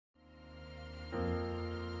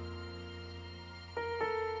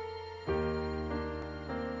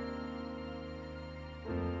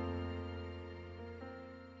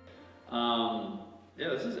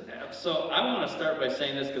Yeah, so I want to start by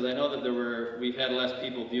saying this because I know that we've had less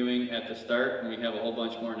people viewing at the start and we have a whole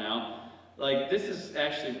bunch more now. Like, this is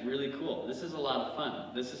actually really cool. This is a lot of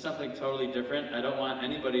fun. This is something totally different. I don't want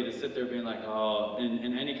anybody to sit there being like, oh,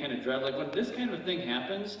 in any kind of dread. Like, when this kind of thing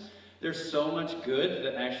happens, there's so much good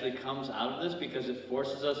that actually comes out of this because it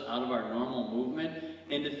forces us out of our normal movement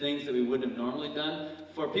into things that we wouldn't have normally done.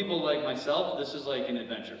 For people like myself, this is like an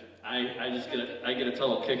adventure. I get a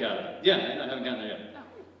total kick out of it. Yeah, I haven't gotten there yet.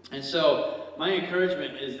 And so my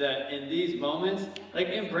encouragement is that in these moments, like,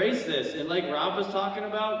 embrace this, and like Rob was talking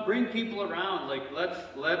about, bring people around. Like, let's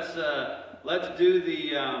do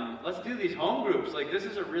these home groups. Like, this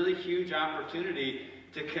is a really huge opportunity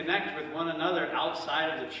to connect with one another outside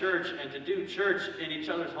of the church and to do church in each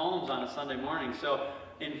other's homes on a Sunday morning. So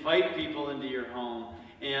invite people into your home.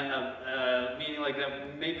 And meaning like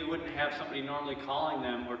that maybe wouldn't have somebody normally calling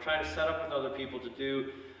them, or try to set up with other people to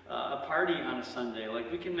do a party on a Sunday.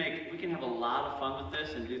 Like, we can have a lot of fun with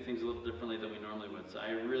this and do things a little differently than we normally would. So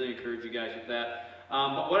I really encourage you guys with that.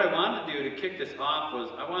 But what I wanted to do to kick this off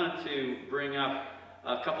was I wanted to bring up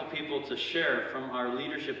a couple people to share from our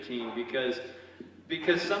leadership team,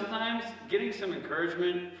 because sometimes getting some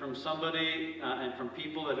encouragement from somebody and from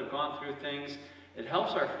people that have gone through things, it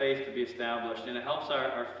helps our faith to be established, and it helps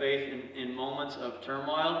our faith in moments of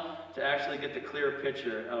turmoil to actually get the clear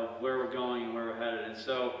picture of where we're going and where we're headed. And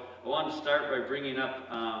so I wanted to start by bringing up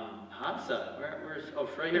Hadza. Where's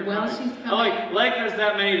right here? Well, she's coming. Oh, like there's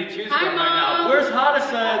that many to choose from right now. Where's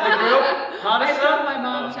Hadza in the group? Hadza? I saw my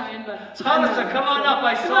mom trying, but... Hadza, come on up.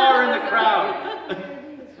 I saw her in the crowd.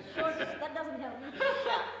 That doesn't help me.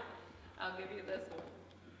 I'll give you this one.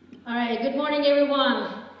 All right, good morning,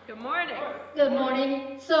 everyone. Good morning. Good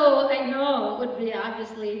morning. So I know it would be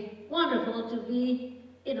obviously wonderful to be,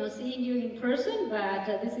 seeing you in person, but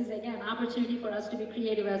this is again an opportunity for us to be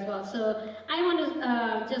creative as well. So I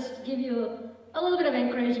want to just give you a little bit of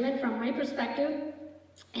encouragement from my perspective,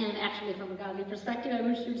 and actually from a godly perspective,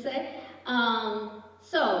 I should say.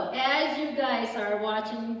 So as you guys are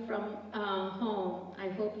watching from home, I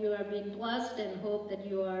hope you are being blessed and hope that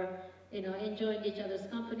you are, enjoying each other's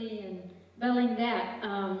company and belling that.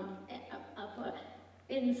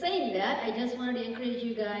 In saying that, I just wanted to encourage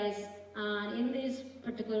you guys in this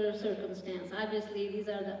particular circumstance. Obviously, these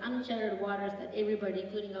are the uncharted waters that everybody,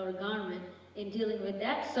 including our government, in dealing with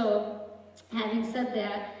that. So, having said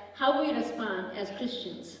that, how we respond as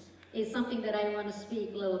Christians is something that I want to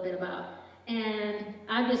speak a little bit about. And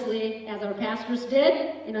obviously, as our pastors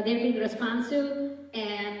did, they're being responsive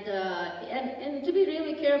and to be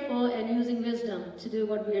really careful and using wisdom to do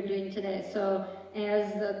what we are doing today. So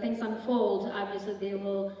as things unfold, obviously they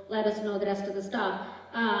will let us know the rest of the stuff.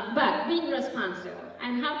 But being responsive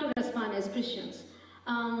and how to respond as Christians.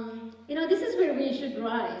 This is where we should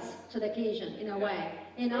rise to the occasion in a way.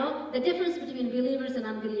 The difference between believers and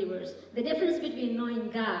unbelievers, the difference between knowing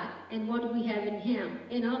God and what we have in Him,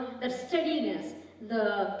 the steadiness,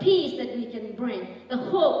 the peace that we can bring, the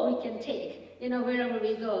hope we can take, wherever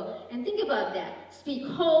we go. And think about that. Speak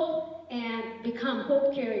hope and become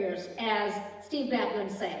hope carriers, as Steve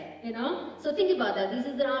Backlund said, So think about that. This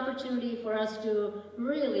is an opportunity for us to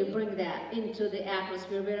really bring that into the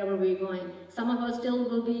atmosphere wherever we're going. Some of us still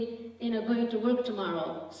will be, going to work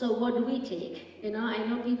tomorrow. So what do we take? I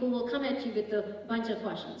know people will come at you with a bunch of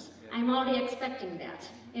questions. I'm already expecting that,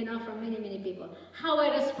 from many, many people. How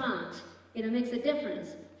I respond, makes a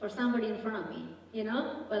difference for somebody in front of me,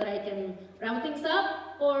 whether I can round things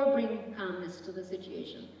up or bring calmness to the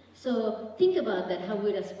situation. So think about that, how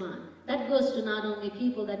we respond. That goes to not only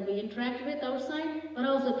people that we interact with outside, but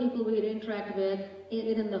also people we interact with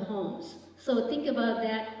within the homes. So think about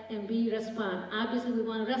that and respond. Obviously, we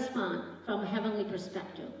want to respond from a heavenly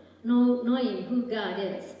perspective, knowing who God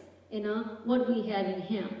is, what we have in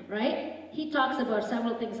Him, right? He talks about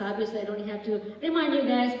several things. Obviously, I don't have to remind you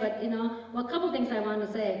guys, but, a couple things I want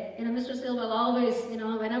to say. Mr. Silva always,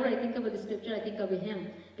 whenever I think about the scripture, I think of him,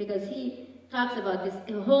 because he talks about this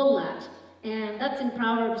a whole lot. And that's in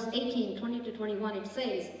Proverbs 18, 20 to 21. It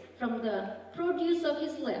says, from the produce of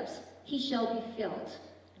his lips, he shall be filled.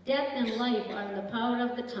 Death and life are in the power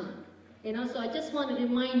of the tongue. So I just want to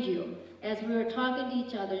remind you, as we are talking to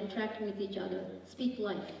each other, interacting with each other, speak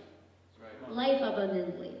life. Right. Life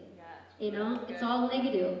abundantly. It's all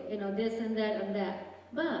negative, this and that and that.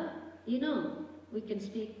 But, we can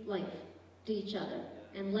speak life to each other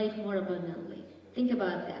and life more abundantly. Think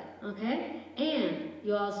about that, okay? And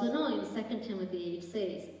you also know in 2 Timothy it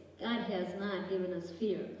says, God has not given us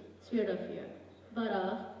spirit of fear, but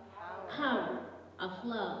of power, of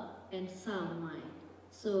love, and sound mind.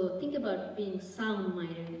 So think about being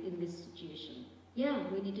sound-minded in this situation. yeah,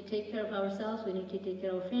 we need to take care of ourselves, we need to take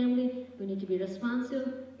care of our family, we need to be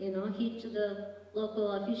responsive, heed to the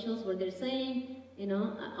local officials, what they're saying,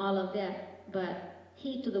 all of that. But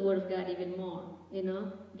heed to the Word of God even more,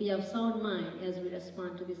 be of sound mind as we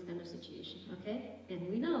respond to this kind of situation, okay? And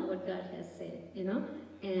we know what God has said,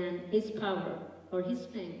 and His power or His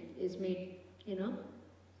strength is made,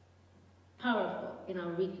 powerful in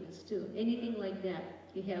our weakness too. Anything like that,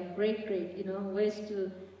 you have great, ways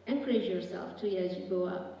to encourage yourself too as you go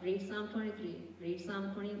up. Read Psalm 23, read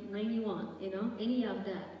Psalm 91, any of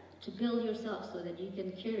that to build yourself so that you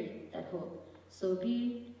can carry that hope. So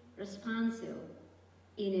be responsive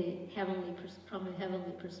in a from a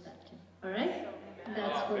heavenly perspective. All right?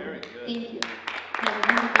 That's for very me. good. Thank you. Have a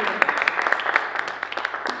wonderful day.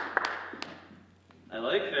 I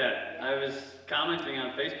like that. I was commenting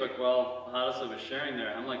on Facebook while Hadasa was sharing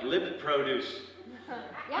there. I'm like, lip produce.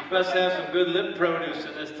 You must have some good lip produce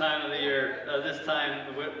in this time of the year, this time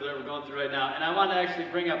that we're going through right now. And I want to actually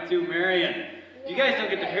bring up too, Marion. You guys don't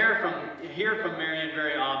get to hear from Marion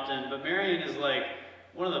very often, but Marion is like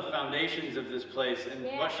one of the foundations of this place and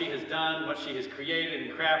what she has done, what she has created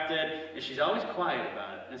and crafted, and she's always quiet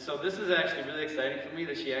about it. And so this is actually really exciting for me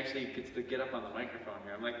that she actually gets to get up on the microphone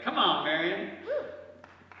here. I'm like, come on, Marion.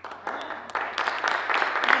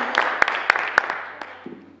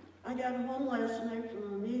 I got home last night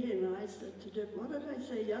from a meeting and I said to Dick, what did I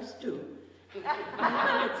say yes to?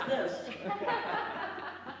 I think it's this.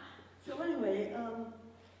 So anyway,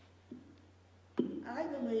 I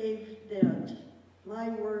believe that my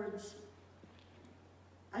words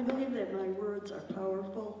are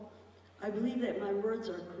powerful. I believe that my words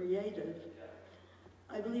are creative.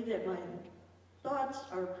 I believe that my thoughts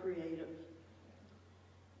are creative.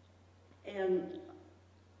 And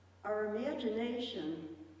our imagination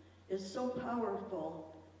is so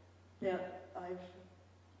powerful that I've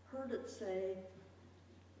heard it say,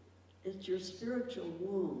 it's your spiritual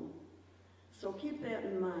womb. So keep that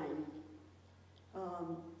in mind.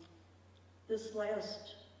 This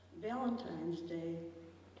last Valentine's Day,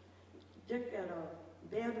 Dick got a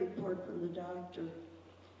bad report from the doctor,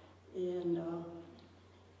 and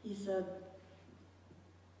he said,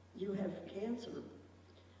 you have cancer.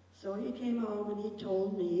 So he came home and he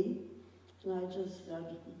told me, and I just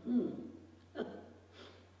said,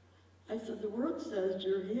 I said, the word says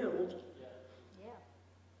you're healed. Yeah.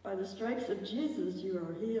 By the stripes of Jesus, you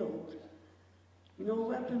are healed. No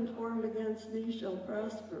weapon formed against me shall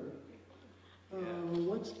prosper.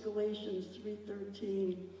 What's Galatians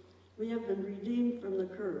 3:13? We have been redeemed from the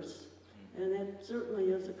curse, and that certainly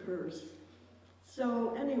is a curse.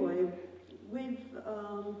 So anyway, we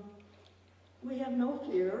have no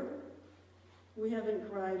fear. We haven't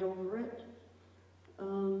cried over it.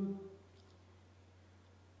 In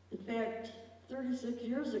fact, 36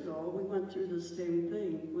 years ago, we went through the same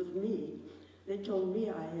thing with me. They told me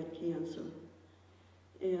I had cancer.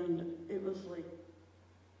 And it was like,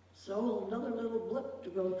 so another little blip to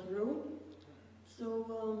go through.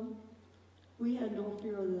 So we had no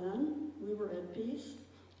fear then. We were at peace.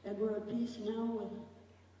 And we're at peace now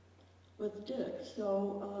with Dick.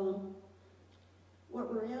 So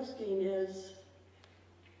what we're asking is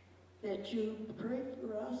that you pray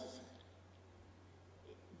for us,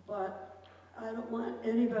 but I don't want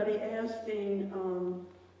anybody asking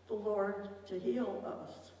the Lord to heal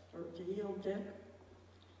us or to heal Dick,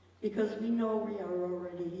 because we know we are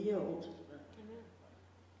already healed.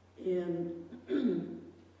 And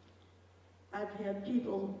I've had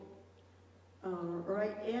people,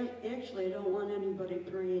 actually I don't want anybody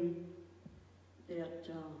praying that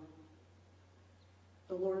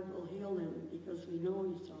the Lord will heal him, because we know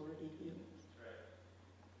he's already healed.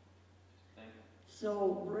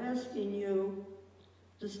 So we're asking you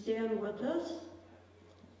to stand with us,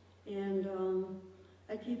 and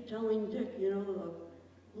I keep telling Dick, the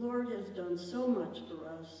Lord has done so much for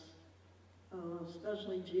us,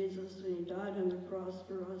 especially Jesus, when he died on the cross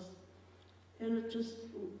for us, and it just,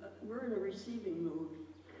 we're in a receiving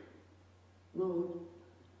mode.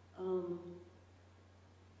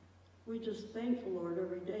 We just thank the Lord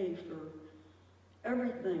every day for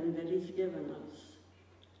everything that he's given us.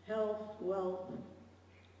 Health, wealth,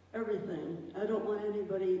 everything. I don't want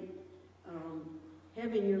anybody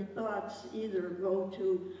having your thoughts either go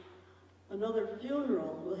to another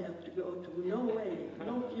funeral we'll have to go to. No way,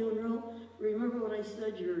 no funeral. Remember what I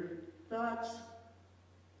said, your thoughts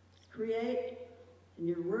create and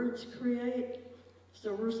your words create.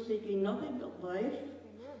 So we're speaking nothing but life.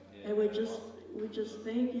 And we just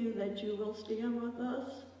thank you that you will stand with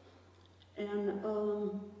us. And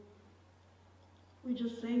we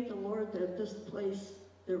just thank the Lord that this place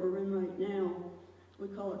that we're in right now, we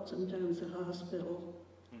call it sometimes a hospital.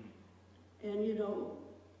 And you know,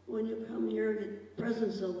 when you come here, the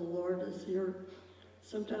presence of the Lord is here.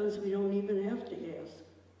 Sometimes we don't even have to ask.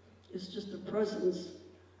 It's just the presence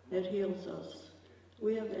that heals us.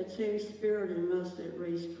 We have that same spirit in us that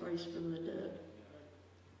raised Christ from the dead.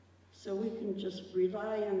 So we can just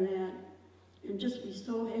rely on that and just be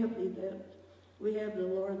so happy that we have the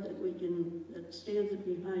Lord that stands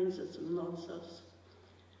behind us and loves us.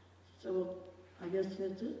 So I guess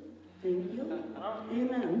that's it. Thank you.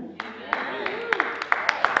 Amen.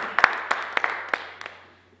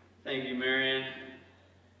 Thank you, Marion.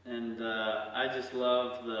 And I just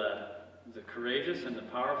love the courageous and the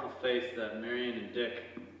powerful faith that Marion and Dick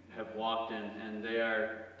have walked in, and they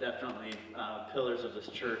are definitely pillars of this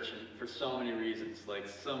church and for so many reasons, like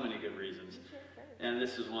so many good reasons. And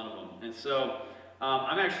this is one of them. And so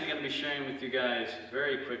I'm actually going to be sharing with you guys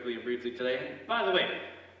very quickly and briefly today. And by the way,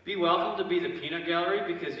 be welcome to be the peanut gallery,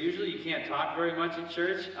 because usually you can't talk very much in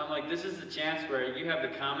church. I'm like, this is the chance where you have the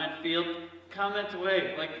comment field. Comment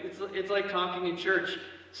away. Like it's like talking in church.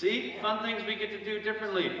 See? Fun things we get to do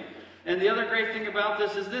differently. And the other great thing about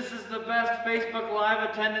this is the best Facebook Live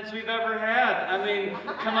attendance we've ever had. I mean,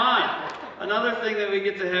 come on. Another thing that we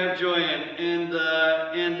get to have joy in. And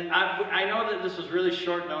I know that this was really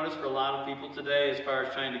short notice for a lot of people today as far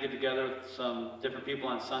as trying to get together with some different people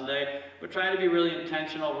on Sunday. But trying to be really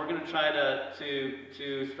intentional. We're going to try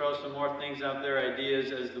to throw some more things out there,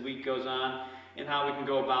 ideas as the week goes on, and how we can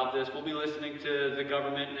go about this. We'll be listening to the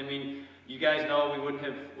government. I mean, you guys know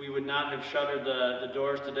we would not have shuttered the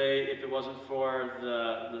doors today if it wasn't for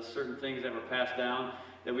the certain things that were passed down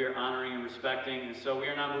that we are honoring and respecting. And so we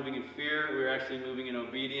are not moving in fear. We are actually moving in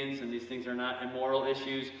obedience, and these things are not immoral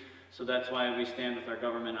issues. So that's why we stand with our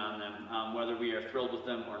government on them, whether we are thrilled with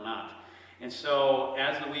them or not. And so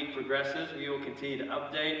as the week progresses, we will continue to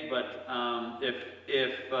update. But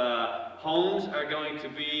if homes are going to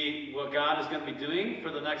be what God is going to be doing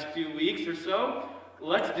for the next few weeks or so,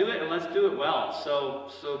 let's do it, and let's do it well.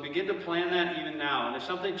 So begin to plan that even now. And if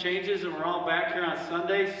something changes and we're all back here on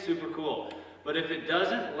Sunday, super cool. But if it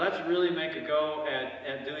doesn't, let's really make a go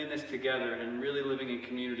at doing this together and really living in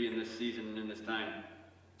community in this season and in this time.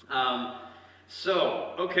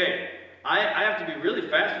 Okay. I have to be really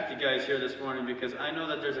fast with you guys here this morning because I know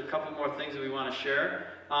that there's a couple more things that we want to share.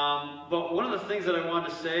 But one of the things that I want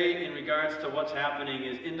to say in regards to what's happening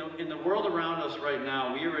is in the world around us right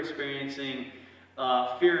now, we are experiencing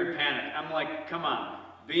fear and panic. I'm like, come on.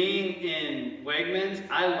 Being in Wegmans,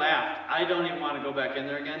 I laughed. I don't even want to go back in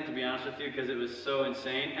there again, to be honest with you, because it was so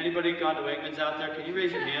insane. Anybody gone to Wegmans out there? Can you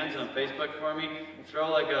raise your hands on Facebook for me?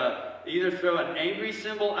 Either throw an angry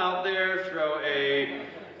symbol out there, throw a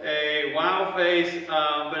wow face,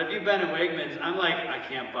 but if you've been in Wegmans, I'm like, I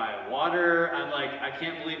can't buy water. I'm like, I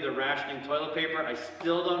can't believe they're rationing toilet paper. I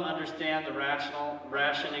still don't understand the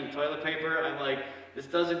rationing toilet paper. I'm like, this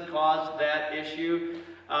doesn't cause that issue.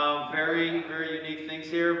 Very, very unique things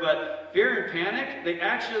here, but fear and panic, they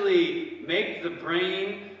actually make the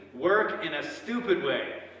brain work in a stupid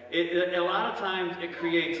way. A lot of times it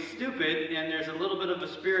creates stupid, and there's a little bit of a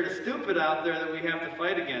spirit of stupid out there that we have to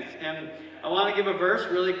fight against. And I want to give a verse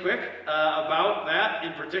really quick about that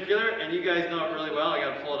in particular, and you guys know it really well. I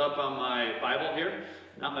got to pull it up on my Bible here,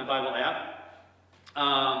 not my Bible app.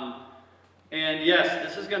 And yes,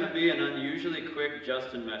 this is going to be an unusually quick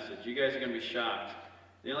Justin message. You guys are going to be shocked.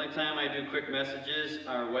 The only time I do quick messages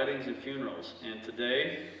are weddings and funerals, and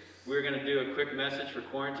today we're going to do a quick message for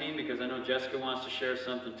quarantine because I know Jessica wants to share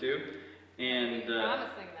something too. And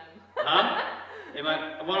promising them. Huh?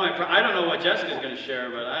 I don't know what Jessica's going to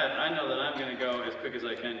share, but I know that I'm going to go as quick as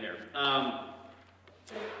I can here. Hold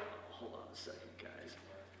on a second, guys.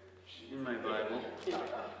 In my Bible.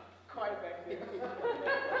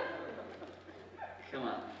 Come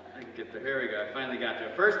on. I can get there. Here we go. I finally got to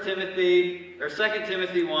it. 2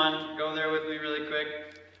 Timothy 1. Go there with me really quick.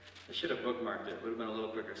 I should have bookmarked it. It would have been a little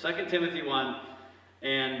quicker. 2 Timothy 1.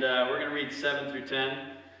 And we're going to read 7 through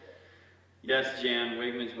 10. Yes, Jan.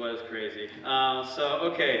 Wegmans was crazy.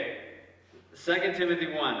 Okay. 2 Timothy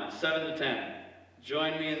 1. 7 to 10.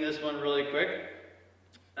 Join me in this one really quick.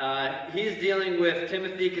 He's dealing with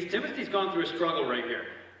Timothy, because Timothy's gone through a struggle right here.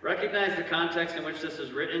 Recognize the context in which this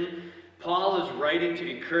is written. Paul is writing to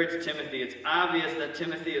encourage Timothy. It's obvious that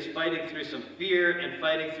Timothy is fighting through some fear and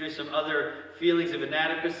fighting through some other feelings of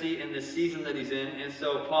inadequacy in this season that he's in. And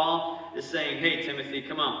so Paul is saying, hey, Timothy,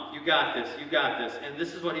 come on. You got this. You got this. And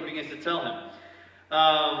this is what he begins to tell him.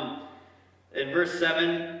 In verse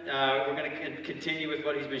 7, we're going to continue with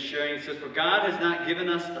what he's been sharing. It says, for God has not given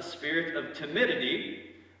us a spirit of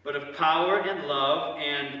timidity, but of power and love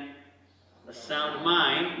and A sound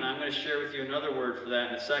mind, and I'm going to share with you another word for that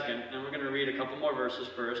in a second, and we're going to read a couple more verses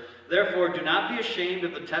first. Therefore, do not be ashamed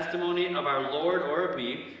of the testimony of our Lord or of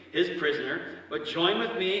me, his prisoner, but join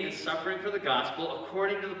with me in suffering for the gospel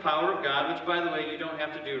according to the power of God, which, by the way, you don't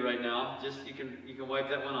have to do right now. Just you can wipe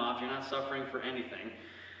that one off. You're not suffering for anything.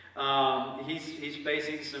 He's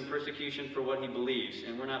facing some persecution for what he believes,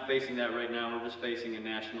 and we're not facing that right now. We're just facing a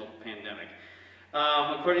national pandemic.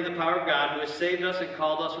 According to the power of God, who has saved us and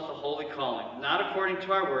called us with a holy calling, not according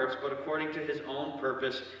to our works, but according to his own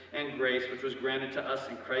purpose and grace, which was granted to us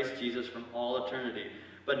in Christ Jesus from all eternity,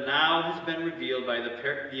 but now has been revealed by the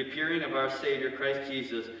appearing of our Savior, Christ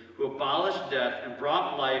Jesus, who abolished death and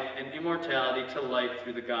brought life and immortality to light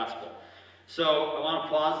through the gospel. So I want to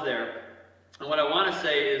pause there. And what I want to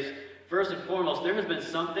say is, first and foremost, there has been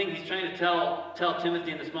something, he's trying to tell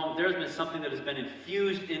Timothy in this moment, there has been something that has been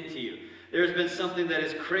infused into you. There has been something that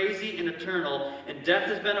is crazy and eternal, and death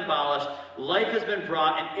has been abolished, life has been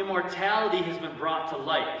brought, and immortality has been brought to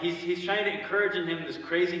light. He's trying to encourage in him this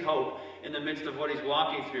crazy hope in the midst of what he's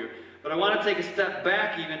walking through. But I want to take a step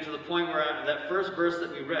back even to the point where that first verse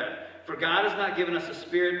that we read. For God has not given us a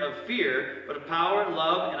spirit of fear, but of power,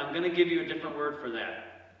 love, and I'm going to give you a different word for that.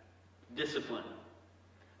 Discipline.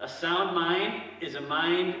 A sound mind is a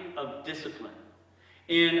mind of discipline.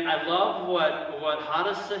 And I love what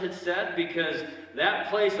Hadassah had said, because that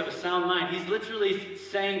place of a sound mind, he's literally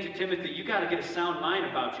saying to Timothy, you got to get a sound mind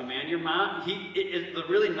about you, man. Your mom, the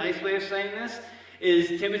really nice way of saying this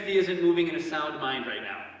is Timothy isn't moving in a sound mind right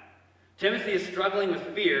now. Timothy is struggling with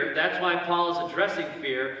fear. That's why Paul is addressing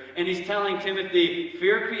fear. And he's telling Timothy,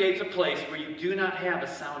 fear creates a place where you do not have a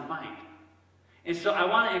sound mind. And so I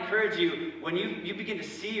want to encourage you, when you begin to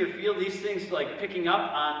see or feel these things like picking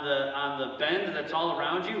up on the bend that's all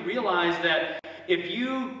around you, realize that if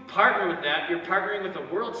you partner with that, you're partnering with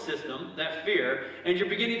a world system, that fear, and you're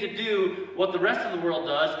beginning to do what the rest of the world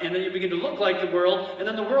does, and then you begin to look like the world, and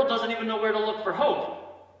then the world doesn't even know where to look for hope.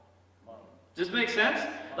 Does this make sense?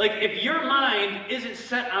 Like, if your mind isn't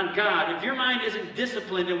set on God, if your mind isn't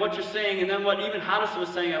disciplined in what you're saying, and then what even Hadassah was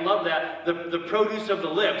saying, I love that, the produce of the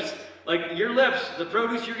lips. Like, your lips, the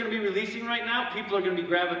produce you're going to be releasing right now, people are going to be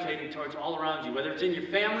gravitating towards all around you. Whether it's in your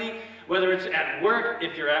family, whether it's at work,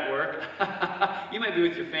 if you're at work. You might be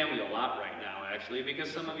with your family a lot right now, actually, because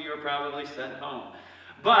some of you are probably sent home.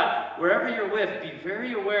 But wherever you're with, be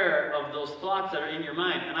very aware of those thoughts that are in your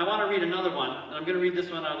mind. And I want to read another one, and I'm going to read this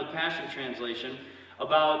one out of the Passion Translation,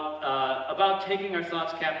 about taking our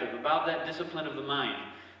thoughts captive, about that discipline of the mind,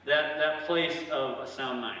 that place of a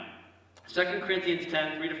sound mind. 2 Corinthians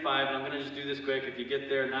 10, 3-5, and I'm going to just do this quick. If you get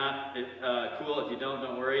there, cool. If you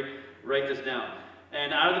don't worry. Write this down.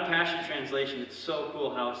 And out of the Passion Translation, it's so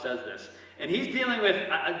cool how it says this. And he's dealing with,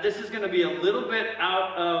 this is going to be a little bit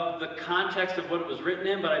out of the context of what it was written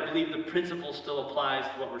in, but I believe the principle still applies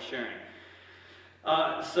to what we're sharing.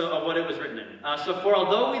 Of what it was written in. For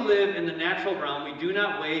although we live in the natural realm, we do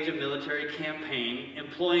not wage a military campaign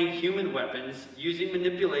employing human weapons, using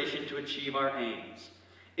manipulation to achieve our aims.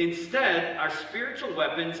 Instead, our spiritual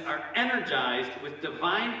weapons are energized with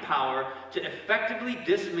divine power to effectively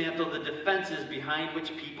dismantle the defenses behind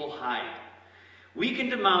which people hide. We can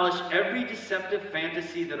demolish every deceptive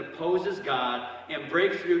fantasy that opposes God and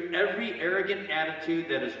break through every arrogant attitude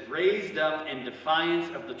that is raised up in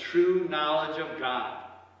defiance of the true knowledge of God.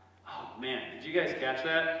 Oh man, did you guys catch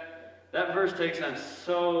that? That verse takes on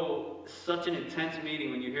such an intense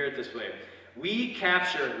meaning when you hear it this way. We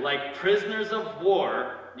capture like prisoners of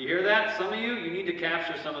war. You hear that? Some of you need to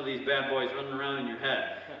capture some of these bad boys running around in your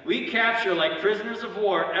head. We capture like prisoners of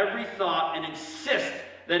war every thought and insist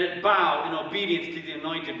that it bow in obedience to the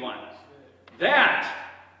Anointed One. That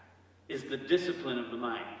is the discipline of the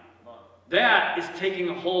mind. That is taking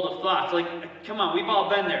a hold of thoughts. Like, come on, we've all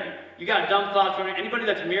been there. You got dumb thoughts. Anybody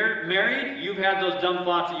that's married, you've had those dumb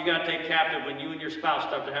thoughts that you got to take captive when you and your spouse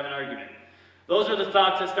start to have an argument. Those are the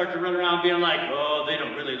thoughts that start to run around being like, oh, they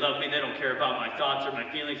don't really love me, they don't care about my thoughts or my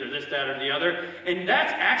feelings or this, that, or the other. And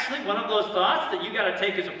that's actually one of those thoughts that you got to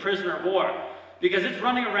take as a prisoner of war. Because it's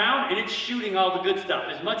running around and it's shooting all the good stuff.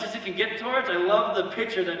 As much as it can get towards, I love the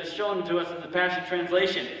picture that is shown to us in the Passion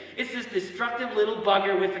Translation. It's this destructive little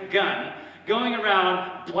bugger with a gun going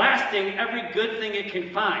around blasting every good thing it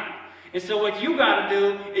can find. And so what you got to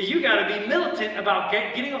do is you got to be militant about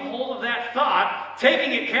getting a hold of that thought,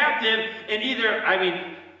 taking it captive, and either,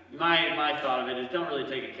 my thought of it is don't really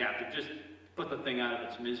take it captive, just put the thing out of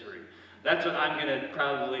its misery. That's what I'm going to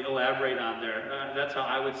probably elaborate on there. That's how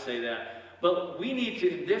I would say that. But we need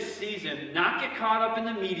to, in this season, not get caught up in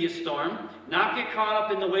the media storm, not get caught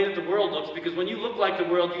up in the way that the world looks, because when you look like the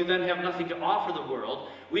world, you then have nothing to offer the world.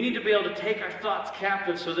 We need to be able to take our thoughts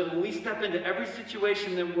captive so that when we step into every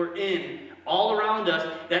situation that we're in, all around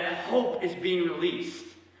us, that hope is being released.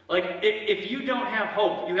 Like, if you don't have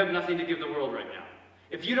hope, you have nothing to give the world right now.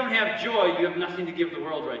 If you don't have joy, you have nothing to give the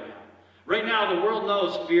world right now. Right now, the world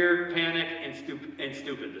knows fear, panic, and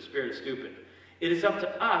stupid. The spirit is stupid. It is up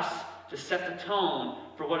to us to set the tone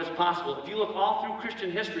for what is possible. If you look all through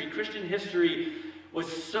Christian history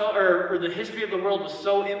was so, or the history of the world was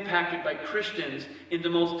so impacted by Christians in the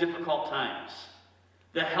most difficult times.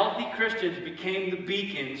 The healthy Christians became the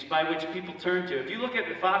beacons by which people turned to. If you look at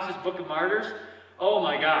the Fox's Book of Martyrs, oh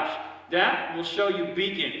my gosh, that will show you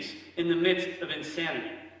beacons in the midst of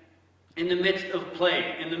insanity, in the midst of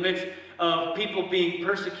plague, in the midst of people being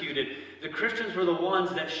persecuted. The Christians were the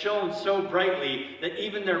ones that shone so brightly that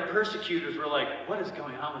even their persecutors were like, what is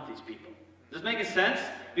going on with these people? Does this make sense?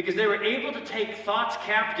 Because they were able to take thoughts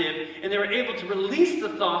captive, and they were able to release the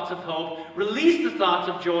thoughts of hope, release the thoughts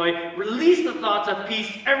of joy, release the thoughts of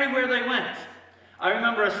peace everywhere they went. I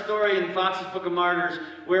remember a story in Fox's Book of Martyrs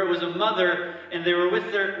where it was a mother, and they were with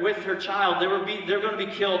her child. They were going to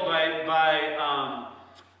be killed by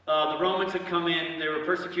the Romans had come in. They were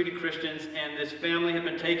persecuting Christians, and this family had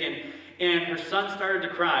been taken. And her son started to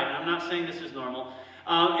cry. And I'm not saying this is normal.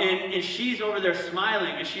 And she's over there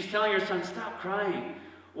smiling, and she's telling her son, "Stop crying.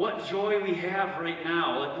 What joy we have right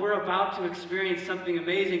now. Like, we're about to experience something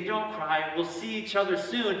amazing. Don't cry. We'll see each other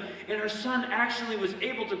soon." And her son actually was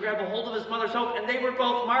able to grab a hold of his mother's hope, and they were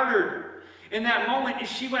both martyred. In that moment,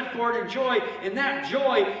 she went forward in joy, and that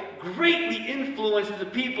joy greatly influenced the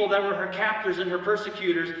people that were her captors and her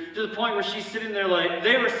persecutors, to the point where she's sitting there like,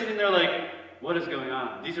 they were sitting there like, what is going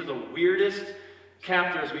on? These are the weirdest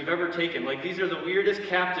captors we've ever taken. Like, these are the weirdest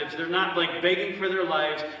captives. They're not like begging for their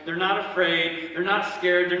lives. They're not afraid. They're not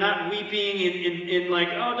scared. They're not weeping in like,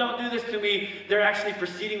 oh, don't do this to me. They're actually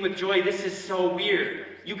proceeding with joy. This is so weird.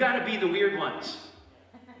 You got to be the weird ones.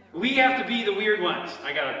 We have to be the weird ones.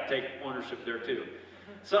 I got to take ownership there too.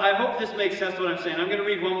 So I hope this makes sense what I'm saying. I'm going to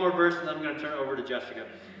read one more verse, and then I'm going to turn it over to Jessica.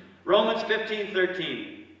 Romans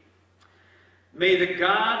 15:13. May the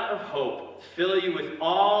God of hope fill you with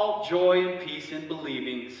all joy and peace in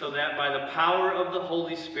believing, so that by the power of the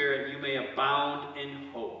Holy Spirit you may abound in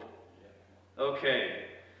hope. Okay.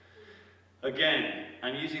 Again,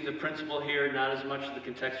 I'm using the principle here, not as much the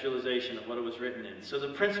contextualization of what it was written in. So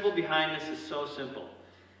the principle behind this is so simple.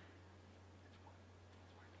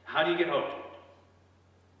 How do you get hope?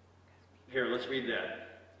 Here, let's read that.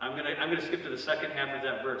 I'm gonna skip to the second half of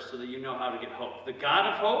that verse so that you know how to get hope. The God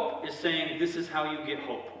of hope is saying this is how you get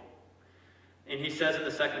hope. And he says in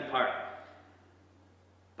the second part,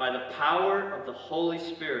 by the power of the Holy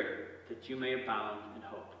Spirit, that you may abound in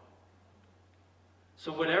hope.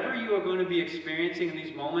 So whatever you are going to be experiencing in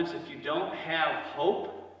these moments, if you don't have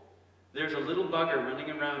hope, there's a little bugger running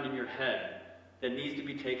around in your head that needs to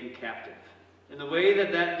be taken captive. And the way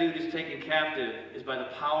that that dude is taken captive is by the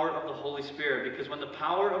power of the Holy Spirit. Because when the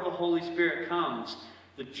power of the Holy Spirit comes,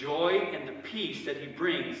 the joy and the peace that he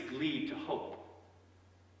brings lead to hope.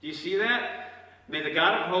 Do you see that? May the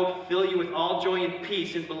God of hope fill you with all joy and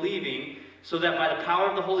peace in believing, so that by the power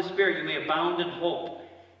of the Holy Spirit you may abound in hope.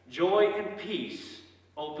 Joy and peace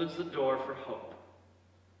opens the door for hope.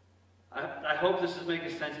 I hope this is making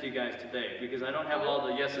sense to you guys today, because I don't have all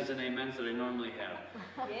the yeses and amens that I normally have.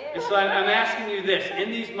 And so I'm asking you this.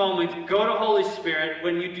 In these moments, go to Holy Spirit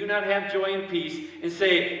when you do not have joy and peace, and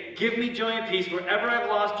say, give me joy and peace. Wherever I've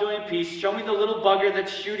lost joy and peace, show me the little bugger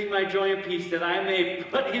that's shooting my joy and peace, that I may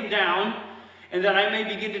put him down, and that I may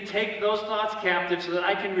begin to take those thoughts captive, so that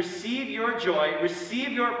I can receive your joy,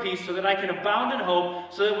 receive your peace, so that I can abound in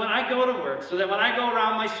hope, so that when I go to work, so that when I go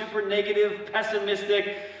around my super negative,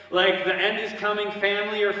 pessimistic, like the end is coming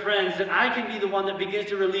family or friends, that I can be the one that begins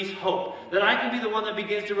to release hope, that I can be the one that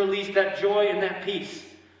begins to release that joy and that peace.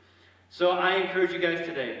 So I encourage you guys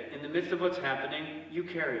today, in the midst of what's happening, you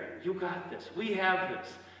carry it. You got this. We have this.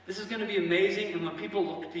 This is going to be amazing, and when people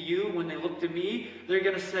look to you, when they look to me, they're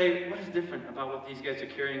going to say, what is different about what these guys are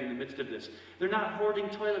carrying in the midst of this? They're not hoarding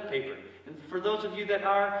toilet paper. And for those of you that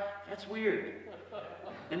are, that's weird.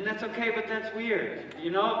 And that's okay, but that's weird. You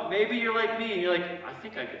know, maybe you're like me, and you're like, I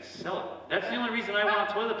think I could sell it. That's the only reason I want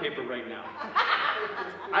toilet paper right now.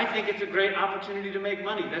 I think it's a great opportunity to make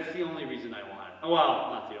money. That's the only reason I want it. Well,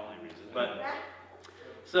 not the only reason, but...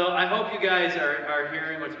 So I hope you guys are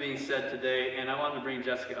hearing what's being said today, and I wanted to bring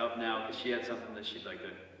Jessica up now because she had something that she'd like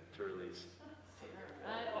to release.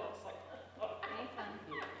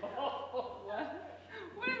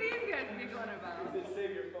 What are these guys giggling about?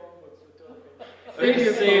 Save your phone books for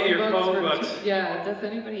Save your phone for- books. Yeah, does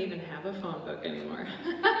anybody even have a phone book anymore?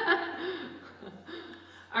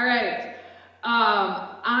 All right.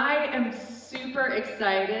 I am super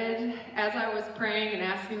excited as I was praying and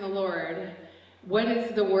asking the Lord, what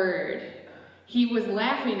is the word? He was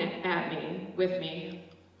laughing at me, with me,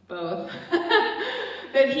 both,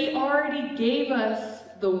 that he already gave us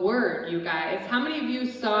the word, you guys. How many of you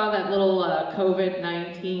saw that little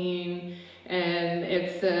COVID-19? And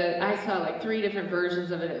it's, I saw like 3 different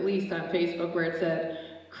versions of it, at least on Facebook, where it said,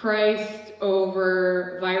 Christ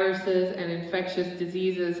over viruses and infectious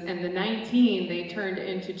diseases, and the 19 they turned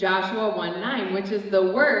into Joshua 1:9, which is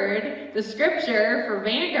the word, the scripture for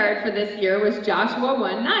Vanguard for this year was Joshua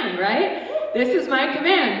 1:9, right? This is my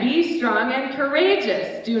command, be strong and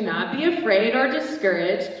courageous. Do not be afraid or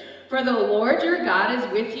discouraged, for the Lord your God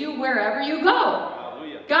is with you wherever you go.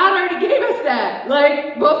 God already gave us that,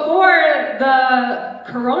 like before the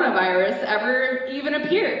coronavirus ever even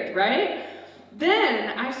appeared, right?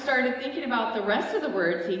 Then I started thinking about the rest of the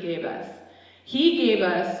words he gave us. He gave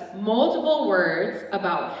us multiple words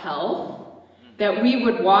about health, that we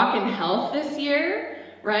would walk in health this year,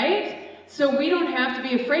 right? So we don't have to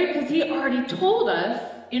be afraid because he already told us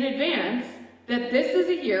in advance that this is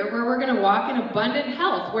a year where we're going to walk in abundant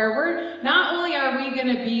health, where we're not only are we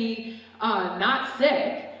going to be not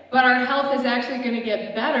sick, but our health is actually going to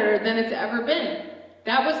get better than it's ever been.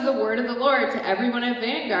 That was the word of the Lord to everyone at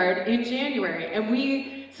Vanguard in January. And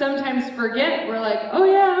we sometimes forget, we're like, oh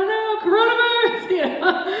yeah, oh no, coronavirus, you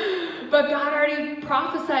know. But God already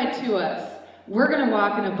prophesied to us, we're going to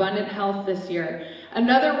walk in abundant health this year.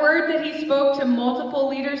 Another word that he spoke to multiple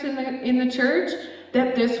leaders in the church,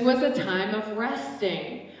 that this was a time of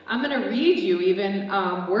resting. I'm going to read you even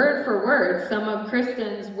word for word some of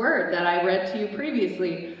Kristen's word that I read to you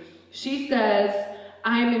previously. She says,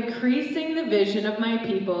 I am increasing the vision of my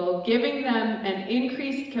people, giving them an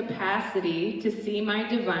increased capacity to see my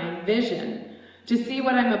divine vision, to see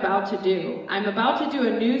what I'm about to do. I'm about to do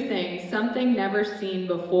a new thing, something never seen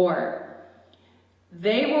before.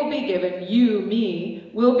 They will be given, me,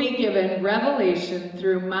 will be given revelation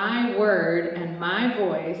through my word and my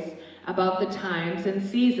voice about the times and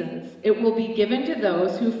seasons. It will be given to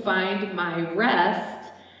those who find my rest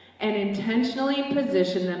and intentionally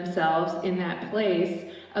position themselves in that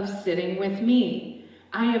place of sitting with me.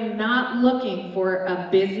 I am not looking for a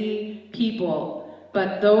busy people,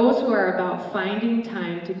 but those who are about finding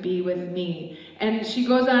time to be with me. And she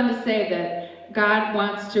goes on to say that God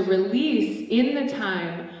wants to release in the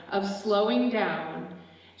time of slowing down,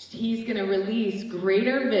 he's going to release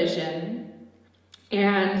greater vision,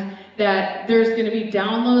 and that there's going to be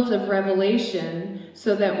downloads of revelation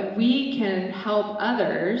so that we can help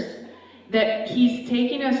others, that he's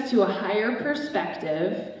taking us to a higher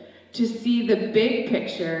perspective to see the big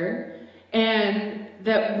picture, and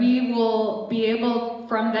that we will be able,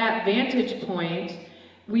 from that vantage point,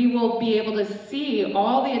 we will be able to see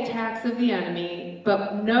all the attacks of the enemy,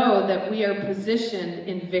 but know that we are positioned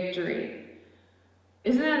in victory.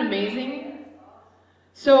 Isn't that amazing?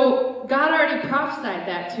 So God already prophesied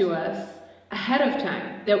that to us ahead of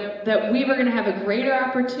time, that we were going to have a greater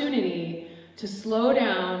opportunity to slow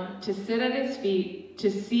down, to sit at his feet,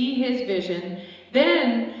 to see his vision.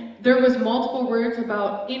 Then there was multiple words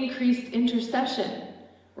about increased intercession,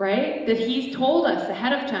 right? That he's told us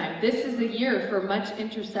ahead of time, this is a year for much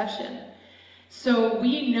intercession. So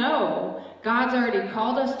we know God's already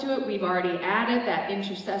called us to it. We've already added that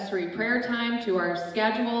intercessory prayer time to our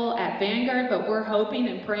schedule at Vanguard, but we're hoping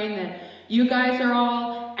and praying that you guys are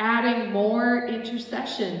all adding more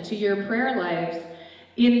intercession to your prayer lives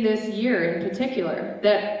in this year in particular,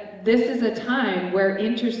 that this is a time where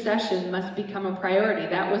intercession must become a priority.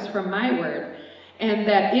 That was from my word. And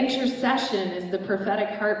that intercession is the prophetic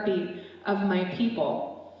heartbeat of my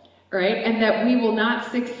people, right? And that we will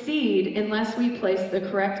not succeed unless we place the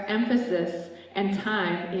correct emphasis and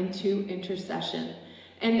time into intercession.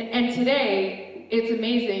 And today, it's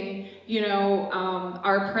amazing, you know,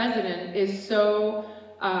 our president is so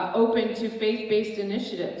open to faith-based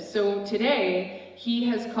initiatives. So today, he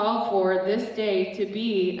has called for this day to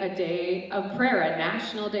be a day of prayer, a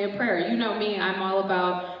national day of prayer. You know me, I'm all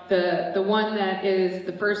about the one that is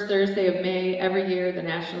the first Thursday of May every year, the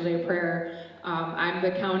National Day of Prayer. I'm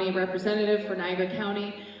the county representative for Niagara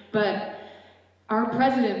County, but our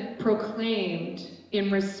president proclaimed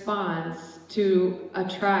in response to a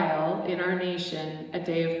trial in our nation a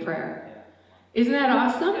day of prayer. Isn't that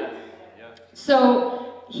awesome? Yeah.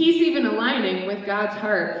 So he's even aligning with God's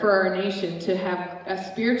heart for our nation to have a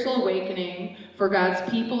spiritual awakening, for God's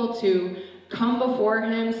people to come before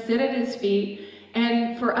him, sit at his feet,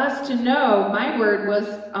 And for us to know, my word was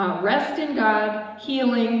rest in God,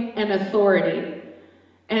 healing, and authority.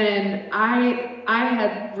 And I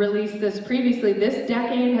had released this previously. This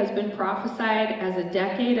decade has been prophesied as a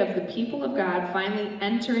decade of the people of God finally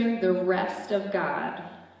entering the rest of God,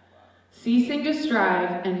 ceasing to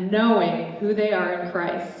strive and knowing who they are in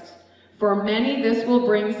Christ. For many, this will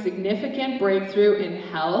bring significant breakthrough in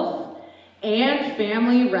health and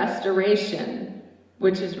family restoration,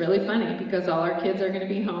 which is really funny because all our kids are going to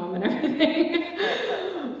be home and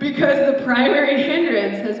everything. Because the primary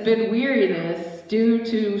hindrance has been weariness due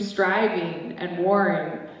to striving and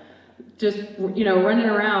warring, just, running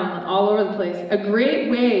around all over the place. A great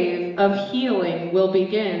wave of healing will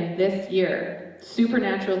begin this year.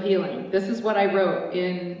 Supernatural healing. This is what I wrote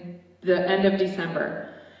in the end of December.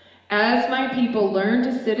 As my people learn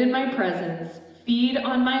to sit in my presence, feed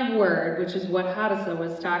on my word, which is what Hadassah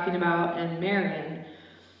was talking about, and Marion,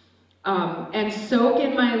 and soak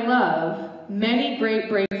in my love, many great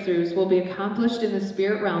breakthroughs will be accomplished in the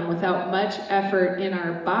spirit realm without much effort in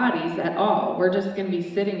our bodies at all. We're just going to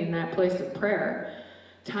be sitting in that place of prayer.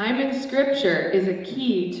 Time in Scripture is a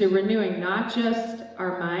key to renewing not just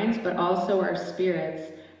our minds, but also our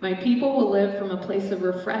spirits. My people will live from a place of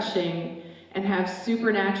refreshing and have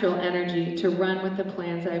supernatural energy to run with the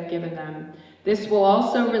plans I've given them. This will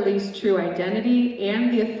also release true identity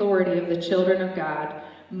and the authority of the children of God.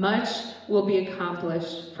 Much will be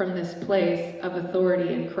accomplished from this place of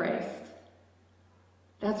authority in Christ.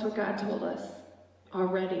 That's what God told us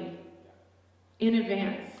already, in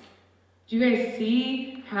advance. Do you guys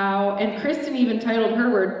see how, and Kristen even titled her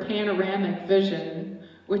word panoramic vision,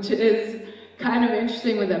 which is kind of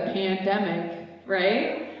interesting with a pandemic,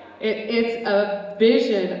 right? It's a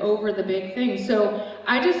vision over the big thing. So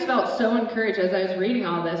I just felt so encouraged as I was reading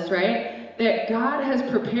all this, right? That God has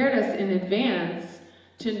prepared us in advance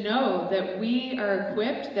to know that we are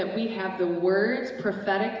equipped, that we have the words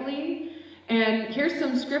prophetically. And here's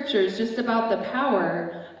some scriptures just about the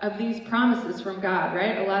power of these promises from God,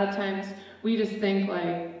 right? A lot of times we just think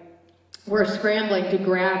like we're scrambling to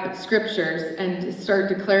grab scriptures and to start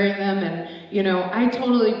declaring them. And, I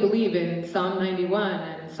totally believe in Psalm 91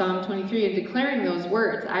 and Psalm 23 and declaring those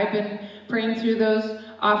words. I've been praying through those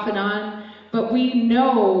off and on. But we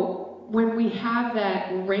know when we have that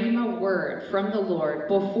rhema word from the Lord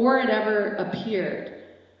before it ever appeared,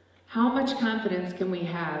 how much confidence can we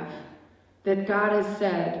have that God has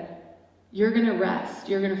said, you're going to rest,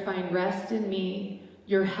 you're going to find rest in me,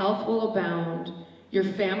 your health will abound, your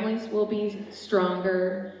families will be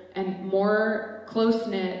stronger and more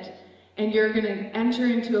close-knit, and you're going to enter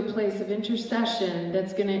into a place of intercession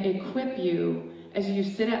that's going to equip you as you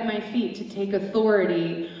sit at my feet to take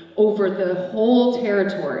authority over the whole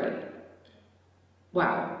territory.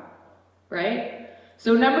 Wow, right?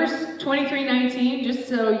 So Numbers 23:19, just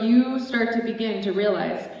so you start to begin to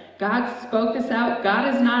realize, God spoke this out.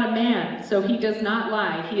 God is not a man, so he does not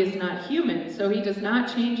lie. He is not human, so he does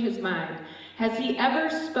not change his mind. Has he ever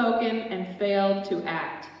spoken and failed to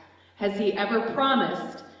act? Has he ever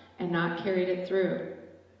promised and not carried it through?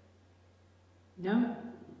 No,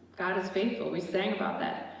 God is faithful. We sang about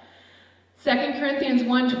that. 2 Corinthians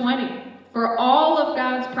 1:20, for all of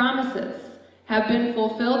God's promises have been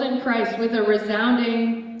fulfilled in Christ with a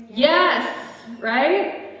resounding yes,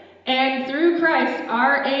 right? And through Christ,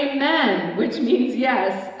 our amen, which means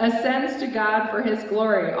yes, ascends to God for his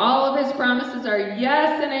glory. All of his promises are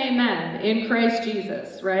yes and amen in Christ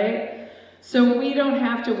Jesus, right? So we don't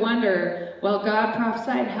have to wonder, well, God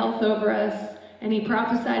prophesied health over us, and he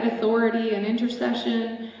prophesied authority and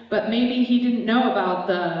intercession, but maybe he didn't know about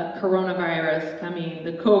the coronavirus coming,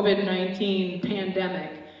 the COVID-19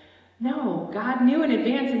 pandemic. No, God knew in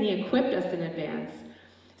advance and he equipped us in advance.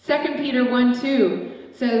 2 Peter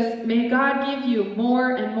 1:2 says, may God give you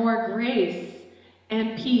more and more grace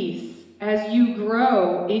and peace as you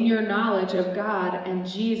grow in your knowledge of God and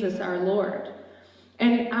Jesus our Lord.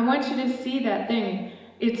 And I want you to see that thing.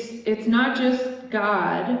 It's not just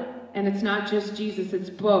God and it's not just Jesus, it's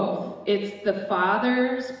both. It's the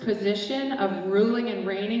Father's position of ruling and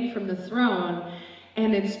reigning from the throne,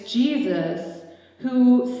 and it's Jesus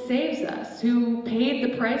who saves us, who paid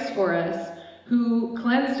the price for us, who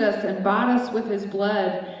cleansed us and bought us with his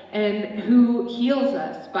blood, and who heals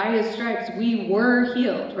us. By his stripes, we were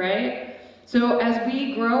healed, right? So as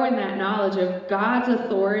we grow in that knowledge of God's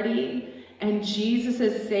authority and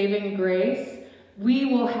Jesus' saving grace, we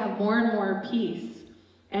will have more and more peace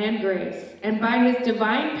and grace. And by his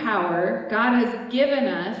divine power, God has given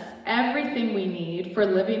us everything we need for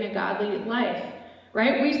living a godly life,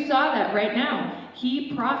 right? We saw that right now.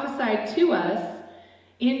 He prophesied to us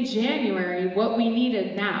in January what we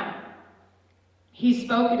needed now. He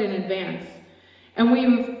spoke it in advance. And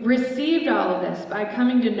we've received all of this by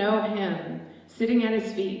coming to know him, sitting at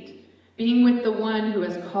his feet, being with the one who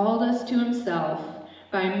has called us to himself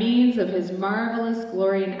by means of his marvelous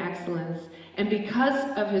glory and excellence. And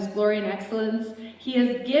because of his glory and excellence, he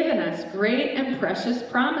has given us great and precious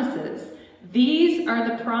promises. These are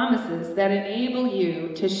the promises that enable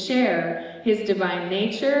you to share his divine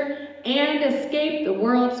nature and escape the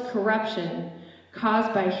world's corruption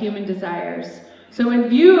caused by human desires. So in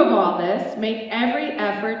view of all this, make every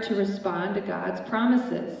effort to respond to God's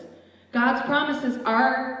promises. God's promises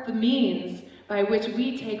are the means by which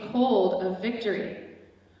we take hold of victory.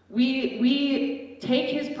 We take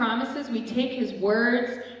his promises, we take his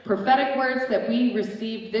words, prophetic words that we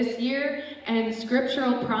received this year, and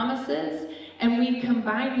scriptural promises, and we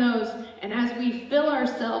combine those, and as we fill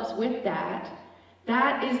ourselves with that,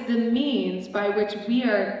 that is the means by which we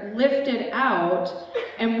are lifted out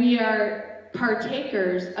and we are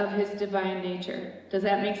partakers of his divine nature. Does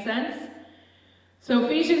that make sense? So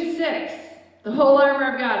Ephesians 6, the whole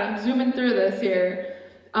armor of God. I'm zooming through this here.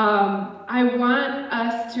 I want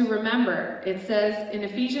us to remember, it says in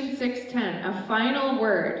Ephesians 6:10, a final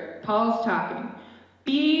word. Paul's talking.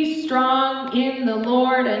 Be strong in the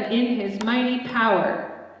Lord and in his mighty power.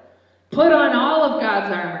 Put on all of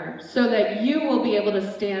God's armor so that you will be able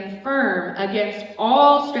to stand firm against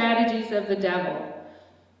all strategies of the devil.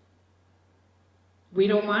 We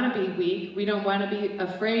don't want to be weak. We don't want to be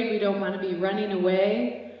afraid. We don't want to be running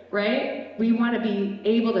away, right? We want to be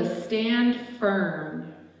able to stand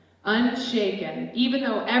firm, unshaken. Even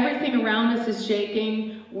though everything around us is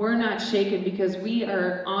shaking, we're not shaken because we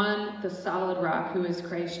are on the solid rock who is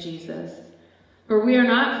Christ Jesus. For we are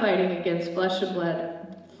not fighting against flesh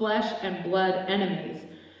and blood enemies,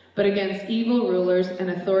 but against evil rulers and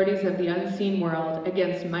authorities of the unseen world,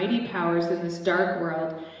 against mighty powers in this dark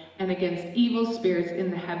world, and against evil spirits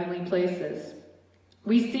in the heavenly places.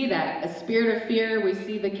 We see that, a spirit of fear, we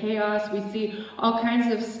see the chaos, we see all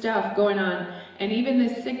kinds of stuff going on, and even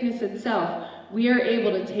this sickness itself, we are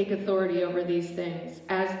able to take authority over these things.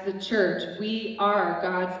 As the church, we are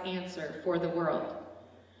God's answer for the world.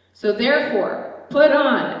 So therefore, put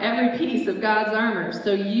on every piece of God's armor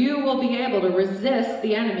so you will be able to resist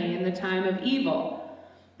the enemy in the time of evil.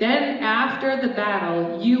 Then after the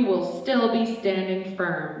battle, you will still be standing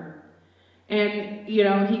firm. And, you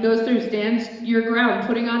know, he goes through, stand your ground,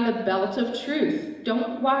 putting on the belt of truth.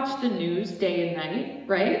 Don't watch the news day and night,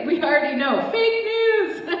 right? We already know, fake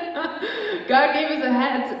news. God gave us a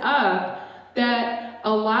heads up that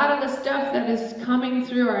a lot of the stuff that is coming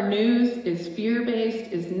through our news is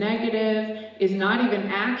fear-based, is negative, is not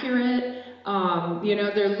even accurate. You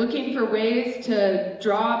know, they're looking for ways to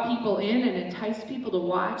draw people in and entice people to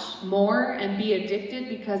watch more and be addicted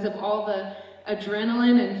because of all the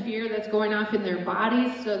adrenaline and fear that's going off in their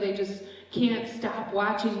bodies, so they just can't stop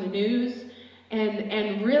watching the news.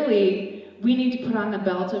 And really, we need to put on the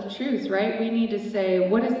belt of truth, right? We need to say,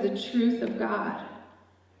 what is the truth of God?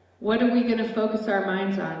 What are we going to focus our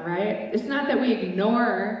minds on, right? It's not that we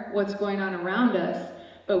ignore what's going on around us,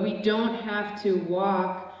 but we don't have to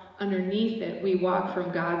walk underneath it. We walk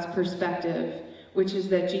from God's perspective, which is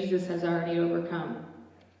that Jesus has already overcome.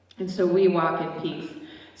 And so we walk in peace.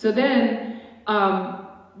 So then,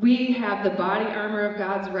 we have the body armor of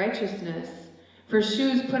God's righteousness. For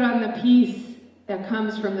shoes, put on the peace that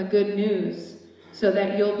comes from the good news so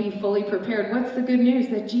that you'll be fully prepared. What's the good news?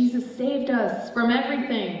 That Jesus saved us from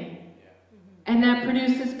everything. And that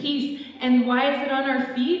produces peace. And why is it on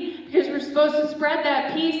our feet? Because we're supposed to spread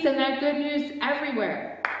that peace and that good news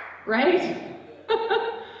everywhere. Right?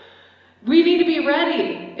 We need to be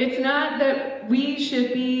ready. It's not that we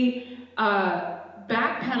should be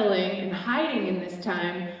backpedaling and hiding in this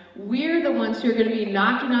time. We're the ones who are going to be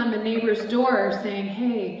knocking on the neighbor's door saying,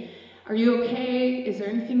 hey, are you okay? Is there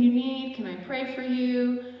anything you need? Can I pray for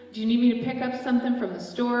you? Do you need me to pick up something from the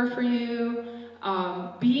store for you?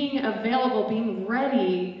 Being available, being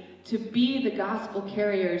ready to be the gospel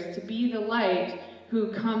carriers, to be the light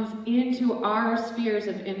who comes into our spheres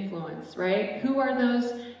of influence, right? Who are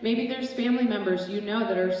those? Maybe there's family members you know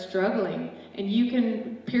that are struggling, and you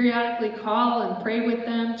can periodically call and pray with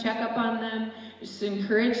them, check up on them, just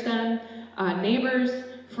encourage them. Neighbors,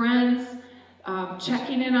 friends,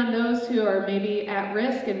 checking in on those who are maybe at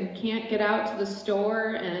risk and can't get out to the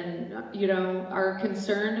store and, you know, are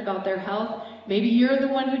concerned about their health. Maybe you're the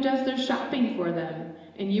one who does their shopping for them,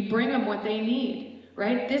 and you bring them what they need.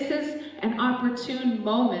 Right? This is an opportune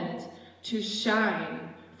moment to shine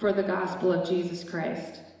for the gospel of Jesus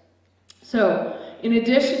Christ. So, in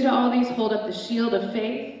addition to all these, hold up the shield of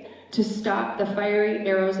faith to stop the fiery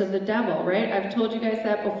arrows of the devil, right? I've told you guys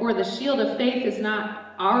that before. The shield of faith is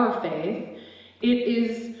not our faith. It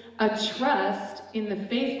is a trust in the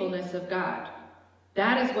faithfulness of God.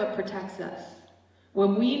 That is what protects us.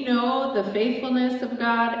 When we know the faithfulness of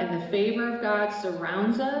God and the favor of God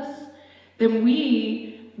surrounds us, then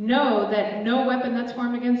we know that no weapon that's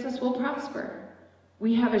formed against us will prosper.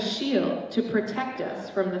 We have a shield to protect us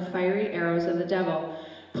from the fiery arrows of the devil.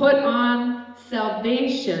 Put on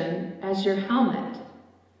salvation as your helmet,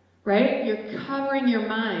 right? You're covering your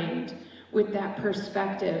mind with that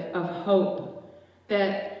perspective of hope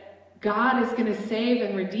that God is going to save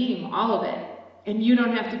and redeem all of it. And you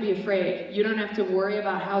don't have to be afraid. You don't have to worry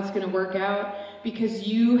about how it's going to work out because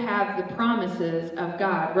you have the promises of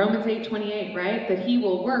God. Romans 8:28, right? That he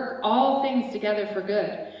will work all things together for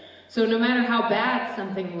good. So no matter how bad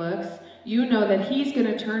something looks, you know that he's going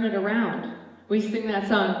to turn it around. We sing that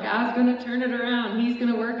song, God's going to turn it around. He's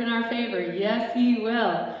going to work in our favor. Yes, he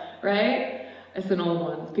will, right? It's an old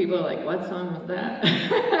one. People are like, what song was that?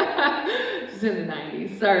 It's in the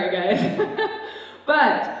 90s. Sorry, guys.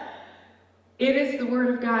 But it is the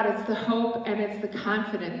word of God. It's the hope and it's the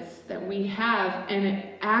confidence that we have. And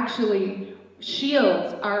it actually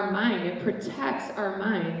shields our mind. It protects our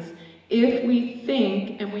minds if we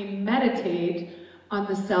think and we meditate on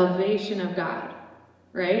the salvation of God,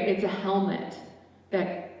 right? It's a helmet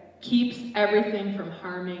that keeps everything from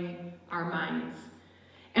harming our minds.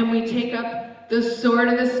 And we take up the sword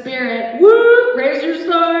of the Spirit. Woo! Raise your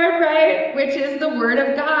sword, right? Which is the word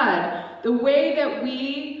of God. The way that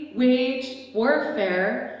we wage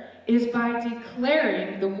warfare is by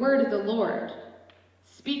declaring the word of the Lord.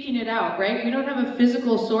 Speaking it out, right? We don't have a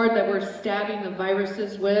physical sword that we're stabbing the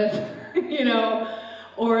viruses with,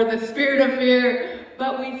 or the spirit of fear,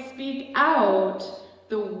 but we speak out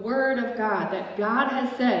the word of God, that God has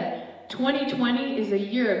said, 2020 is a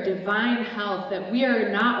year of divine health, that we are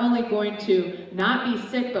not only going to not be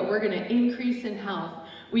sick, but we're going to increase in health.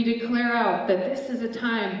 We declare out that this is a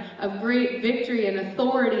time of great victory and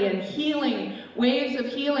authority and healing. Waves of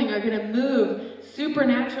healing are going to move,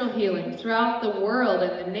 supernatural healing throughout the world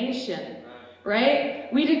and the nation, right?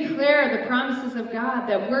 We declare the promises of God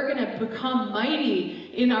that we're going to become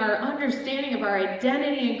mighty in our understanding of our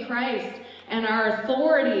identity in Christ and our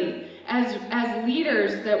authority as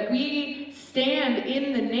leaders, that we stand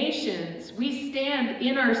in the nations, we stand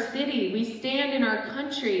in our city, we stand in our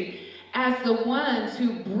country as the ones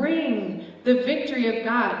who bring the victory of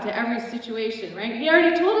God to every situation, right? He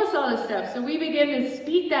already told us all this stuff, so we begin to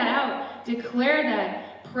speak that out, declare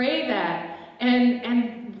that, pray that,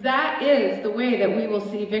 and that is the way that we will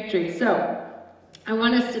see victory. So I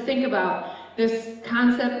want us to think about this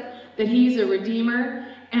concept that he's a redeemer,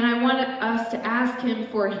 and I want us to ask him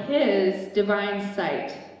for his divine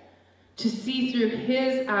sight, to see through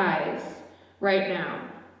his eyes right now.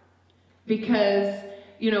 Because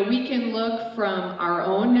we can look from our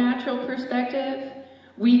own natural perspective.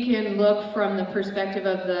 We can look from the perspective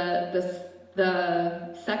of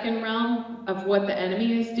the second realm of what the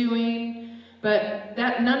enemy is doing. But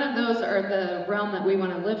none of those are the realm that we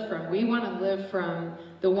want to live from. We want to live from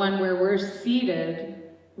the one where we're seated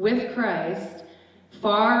with Christ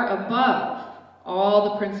far above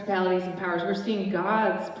all the principalities and powers. We're seeing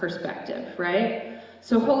God's perspective, right?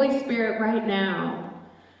 So Holy Spirit, right now,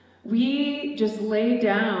 we just lay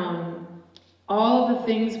down all the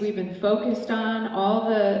things we've been focused on, all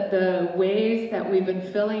the ways that we've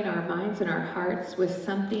been filling our minds and our hearts with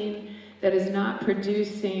something that is not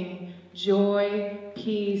producing joy,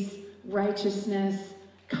 peace, righteousness,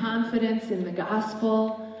 confidence in the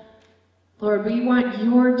gospel. Lord, we want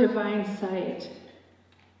your divine sight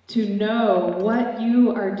to know what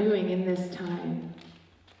you are doing in this time.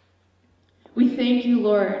 We thank you,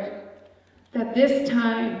 Lord, that this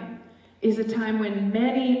time is a time when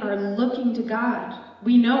many are looking to God.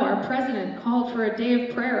 We know our president called for a day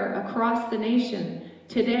of prayer across the nation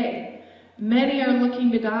today. Many are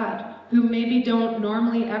looking to God who maybe don't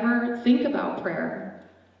normally ever think about prayer,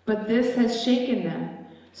 but this has shaken them.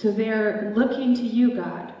 So they're looking to you,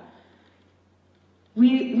 God.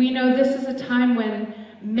 We know this is a time when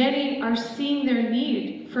many are seeing their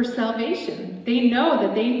need for salvation. They know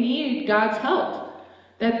that they need God's help.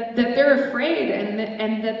 That they're afraid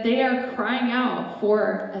and that they are crying out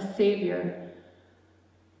for a Savior.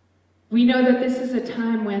 We know that this is a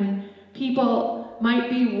time when people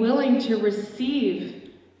might be willing to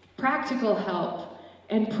receive practical help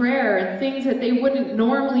and prayer and things that they wouldn't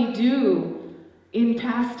normally do in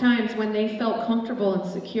past times when they felt comfortable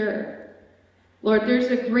and secure. Lord,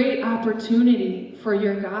 there's a great opportunity for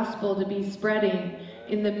your gospel to be spreading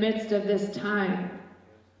in the midst of this time.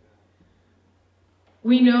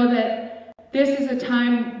 We know that this is a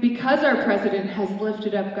time, because our president has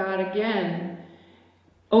lifted up God again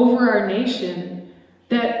over our nation,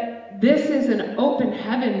 that this is an open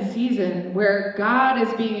heaven season where God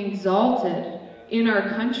is being exalted in our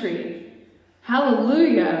country.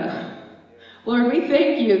 Hallelujah. Lord, we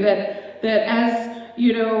thank you that as,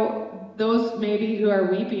 you know, those maybe who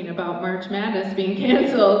are weeping about March Madness being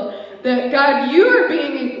canceled, that God, you are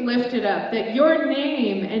being lifted up, that your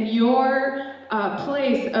name and your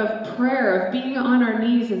place of prayer, of being on our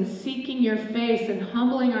knees and seeking your face and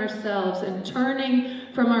humbling ourselves and turning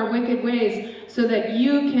from our wicked ways so that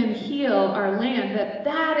you can heal our land,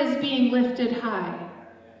 that is being lifted high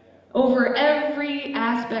over every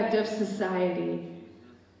aspect of society.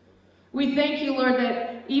 We thank you, Lord,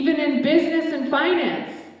 that even in business and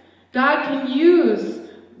finance, God can use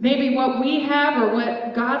maybe what we have or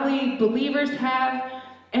what godly believers have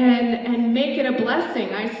and make it a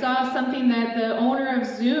blessing. I saw something that the owner of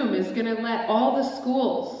Zoom is going to let all the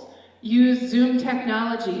schools use Zoom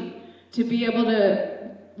technology to be able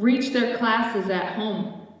to reach their classes at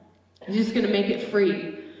home. He's just going to make it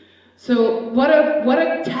free. So what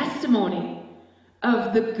a testimony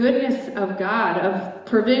of the goodness of God, of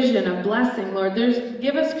provision, of blessing, Lord.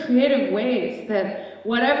 Give us creative ways that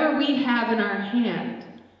whatever we have in our hand,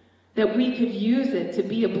 that we could use it to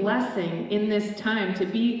be a blessing in this time, to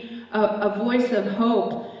be a voice of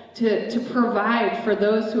hope, to provide for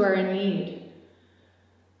those who are in need.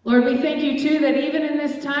 Lord, we thank you too that even in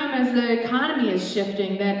this time as the economy is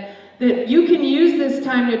shifting, that you can use this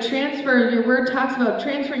time to transfer, your word talks about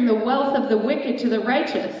transferring the wealth of the wicked to the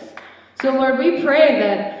righteous. So Lord, we pray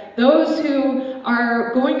that those who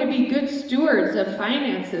are going to be good stewards of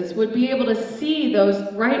finances would be able to see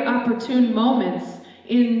those right opportune moments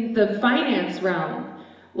in the finance realm,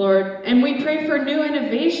 Lord. And we pray for new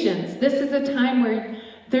innovations. This is a time where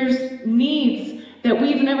there's needs that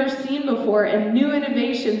we've never seen before, and new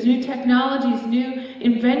innovations, new technologies, new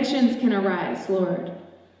inventions can arise, Lord.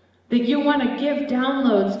 That you want to give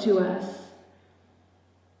downloads to us.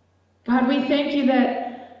 God, we thank you that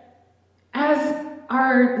as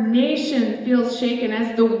our nation feels shaken,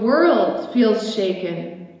 as the world feels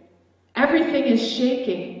shaken, everything is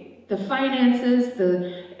shaking. The finances,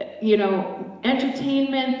 the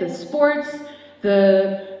entertainment, the sports,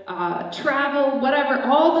 the travel, whatever,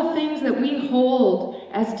 all the things that we hold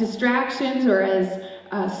as distractions or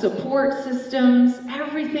as support systems,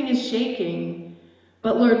 everything is shaking.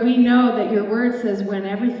 But Lord, we know that your word says when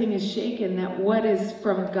everything is shaken, that what is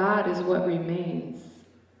from God is what remains.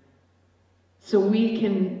 So we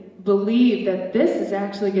can believe that this is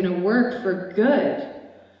actually going to work for good,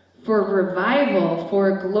 for revival,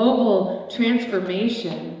 for global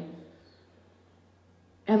transformation.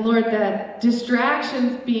 And Lord, that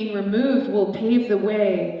distractions being removed will pave the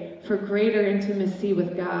way for greater intimacy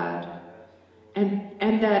with God.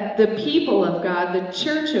 And that the people of God, the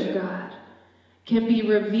church of God, can be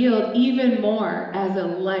revealed even more as a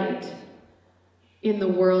light in the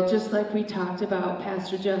world, just like we talked about,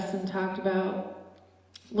 Pastor Justin talked about.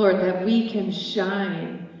 Lord, that we can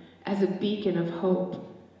shine as a beacon of hope.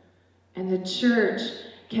 And the church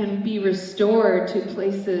can be restored to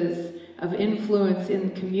places of influence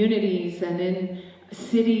in communities and in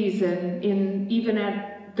cities and even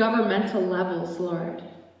at governmental levels, Lord.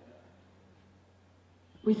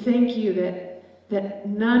 We thank you that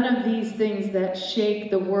none of these things that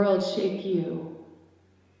shake the world shake you.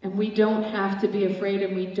 And we don't have to be afraid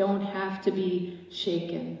and we don't have to be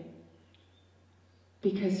shaken.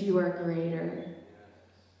 Because you are greater.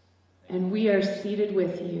 And we are seated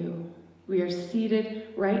with you. We are seated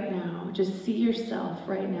right now. Just see yourself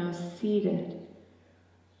right now seated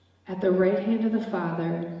at the right hand of the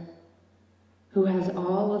Father who has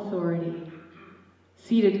all authority.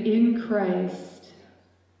 Seated in Christ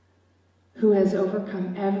who has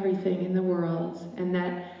overcome everything in the world, and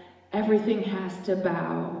that everything has to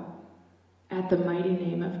bow at the mighty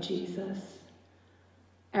name of Jesus.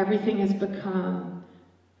 Everything has become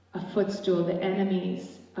a footstool. The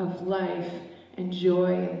enemies of life and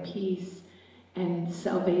joy and peace and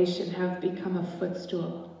salvation have become a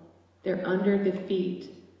footstool. They're under the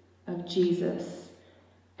feet of Jesus,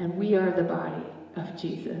 and we are the body of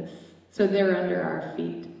Jesus. So they're under our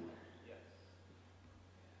feet.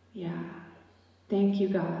 Yeah. Thank you,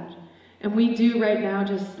 God. And we do right now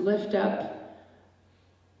just lift up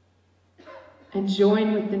and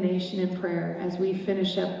join with the nation in prayer as we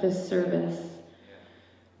finish up this service.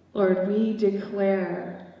 Lord, we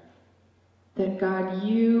declare that, God,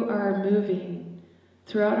 you are moving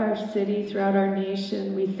throughout our city, throughout our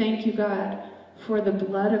nation. We thank you, God, for the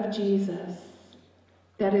blood of Jesus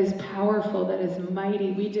that is powerful, that is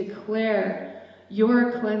mighty. We declare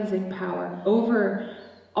your cleansing power over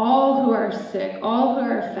all who are sick, all who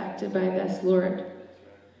are affected by this, Lord.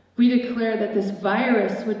 We declare that this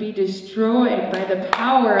virus would be destroyed by the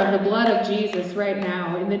power of the blood of Jesus right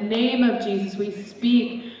now. In the name of Jesus, we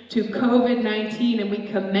speak to COVID-19 and we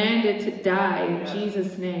command it to die in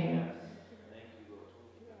Jesus' name.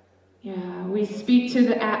 Yeah, we speak to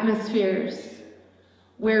the atmospheres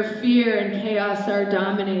where fear and chaos are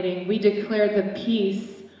dominating. We declare the peace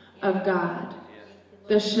of God,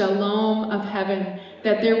 the shalom of heaven,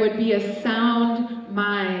 that there would be a sound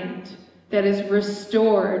mind that is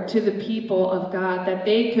restored to the people of God, that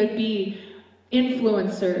they could be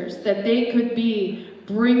influencers, that they could be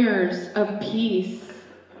bringers of peace.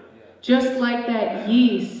 Just like that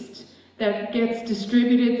yeast that gets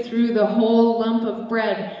distributed through the whole lump of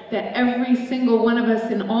bread, that every single one of us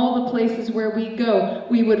in all the places where we go,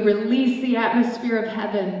 we would release the atmosphere of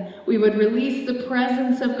heaven. We would release the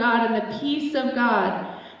presence of God and the peace of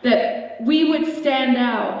God, that we would stand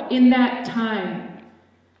out in that time.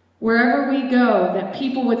 Wherever we go, that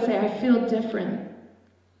people would say, I feel different.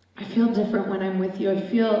 I feel different when I'm with you. I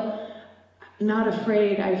feel not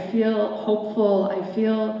afraid. I feel hopeful. I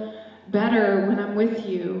feel better when I'm with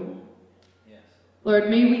you. Yes.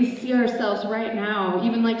 Lord, may we see ourselves right now,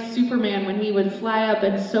 even like Superman when he would fly up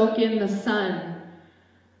and soak in the sun,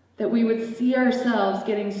 that we would see ourselves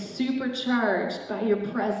getting supercharged by your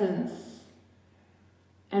presence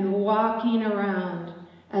and walking around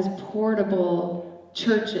as portable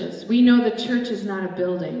churches. We know the church is not a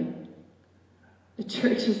building. The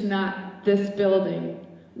church is not this building.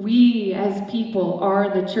 We as people are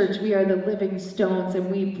the church. We are the living stones, and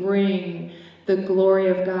we bring the glory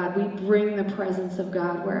of God. We bring the presence of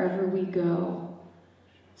God wherever we go.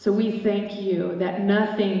 So we thank you that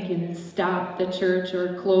nothing can stop the church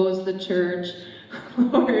or close the church.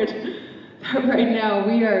 Lord, that right now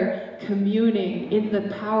we are communing in the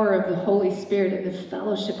power of the Holy Spirit, in the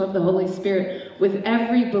fellowship of the Holy Spirit, with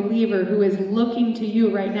every believer who is looking to you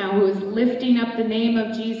right now, who is lifting up the name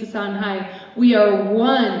of Jesus on high. We are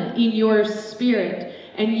one in your spirit,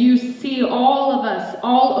 and you see all of us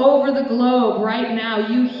all over the globe right now.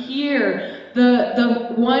 You hear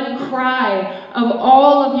the one cry of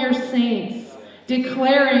all of your saints,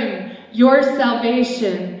 declaring your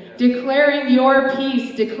salvation, declaring your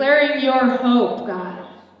peace, declaring your hope, God.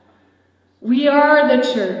 We are the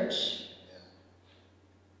church.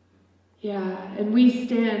 Yeah, and we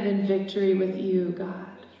stand in victory with you, God.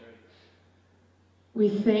 We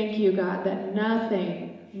thank you, God, that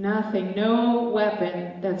nothing, no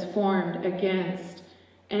weapon that's formed against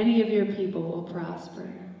any of your people will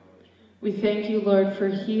prosper. We thank you, Lord, for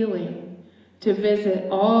healing, to visit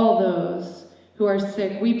all those who are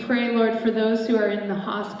sick. We pray, Lord, for those who are in the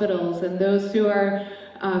hospitals and those who are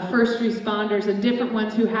first responders and different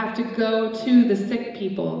ones who have to go to the sick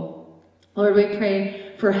people. Lord, we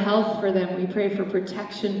pray for health for them. We pray for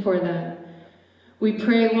protection for them. We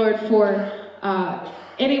pray, Lord, for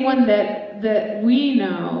anyone that we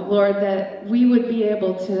know, Lord, that we would be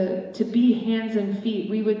able to be hands and feet.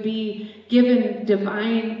 We would be given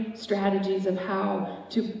divine strategies of how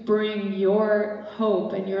to bring your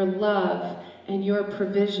hope and your love and your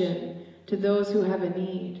provision to those who have a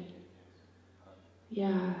need.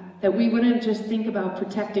 Yeah, that we wouldn't just think about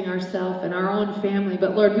protecting ourselves and our own family,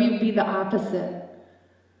 but Lord, we would be the opposite.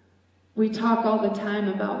 We talk all the time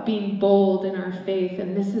about being bold in our faith,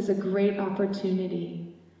 and this is a great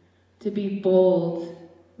opportunity to be bold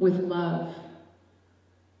with love.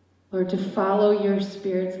 Lord, to follow your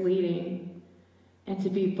Spirit's leading and to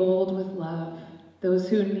be bold with love. Those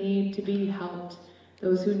who need to be helped,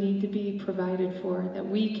 those who need to be provided for, that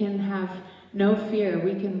we can have no fear,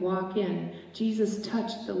 we can walk in. Jesus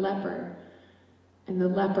touched the leper, and the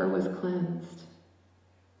leper was cleansed.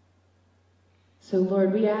 So,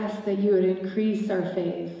 Lord, we ask that you would increase our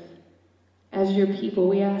faith as your people.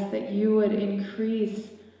 We ask that you would increase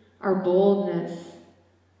our boldness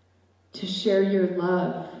to share your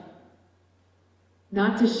love,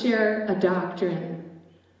 not to share a doctrine,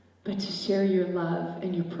 but to share your love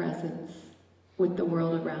and your presence with the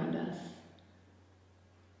world around us.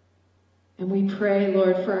 And we pray,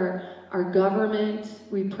 Lord, for our government.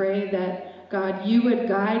 We pray that, God, you would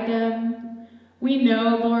guide them. We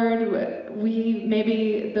know, Lord,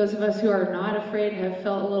 maybe those of us who are not afraid have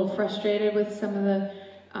felt a little frustrated with some of the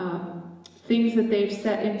things that they've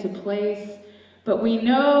set into place. But we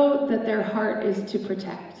know that their heart is to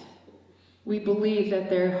protect. We believe that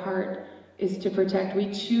their heart is to protect.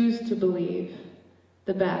 We choose to believe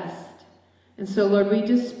the best. And so, Lord, we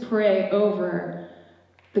just pray over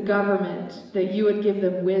the government that you would give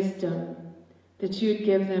them wisdom, that you would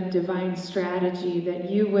give them divine strategy, that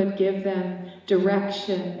you would give them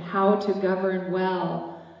direction, how to govern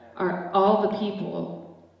well all the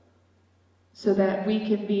people, so that we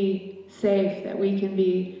can be safe, that we can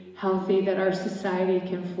be healthy, that our society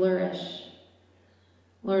can flourish.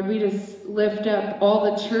 Lord, we just lift up all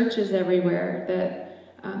the churches everywhere,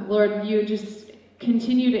 that, Lord, you just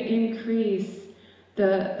continue to increase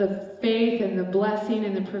the faith and the blessing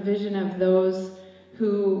and the provision of those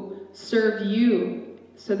who serve you,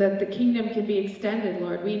 so that the kingdom can be extended,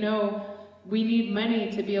 Lord. We know we need money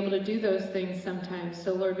to be able to do those things sometimes.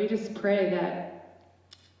 So, Lord, we just pray that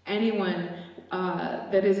anyone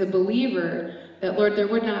that is a believer, that, Lord, there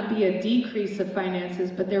would not be a decrease of finances,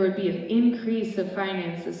 but there would be an increase of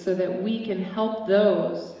finances, so that we can help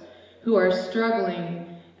those who are struggling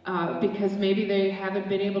because maybe they haven't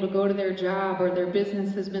been able to go to their job or their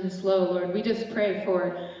business has been slow. Lord, we just pray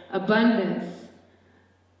for abundance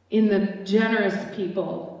in the generous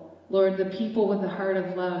people, Lord, the people with a heart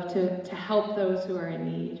of love to help those who are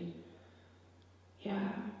in need. Yeah.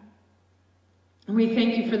 And we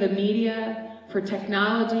thank you for the media, for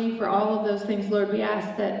technology, for all of those things, Lord. We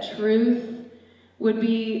ask that truth would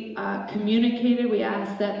be communicated. We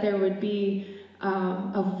ask that there would be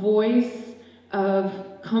a voice of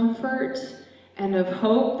comfort and of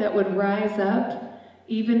hope that would rise up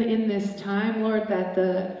even in this time, Lord, that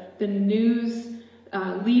the news,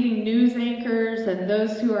 leading news anchors and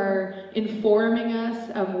those who are informing us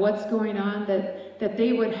of what's going on, that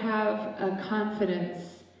they would have a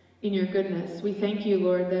confidence in your goodness. We thank you,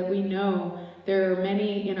 Lord, that we know there are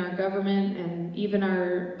many in our government and even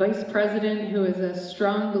our vice president who is a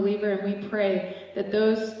strong believer, and we pray that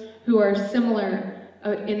those who are similar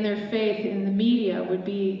in their faith in the media would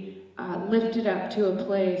be lifted up to a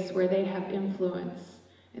place where they have influence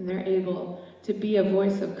and they're able to be a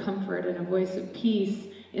voice of comfort and a voice of peace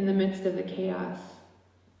in the midst of the chaos.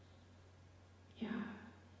 Yeah.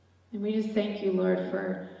 And we just thank you, Lord,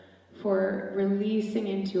 for releasing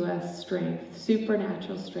into us strength,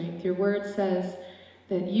 supernatural strength. Your word says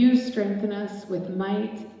that you strengthen us with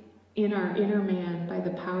might in our inner man by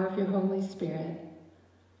the power of your Holy Spirit.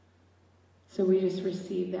 So we just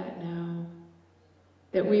receive that now.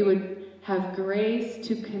 That we would have grace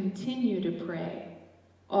to continue to pray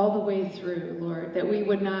all the way through, Lord. That we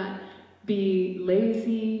would not be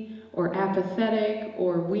lazy or apathetic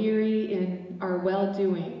or weary in our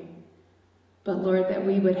well-doing. But Lord, that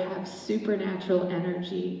we would have supernatural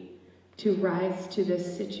energy to rise to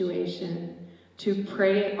this situation, to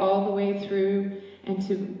pray it all the way through, and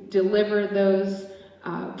to deliver those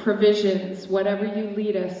provisions, whatever you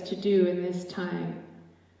lead us to do in this time.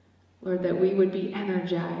 Lord, that we would be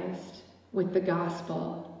energized with the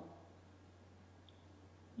gospel.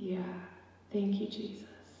 Yeah. Thank you, Jesus.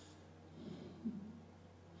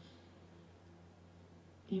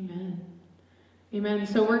 Amen. Amen.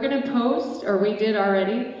 So we're going to post, or we did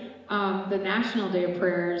already, the National Day of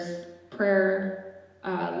Prayers prayer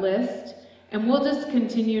list. And we'll just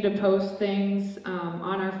continue to post things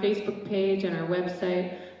on our Facebook page and our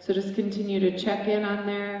website. So just continue to check in on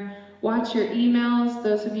there. Watch your emails,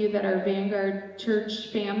 those of you that are Vanguard Church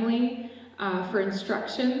family, for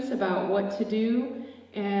instructions about what to do.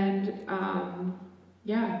 And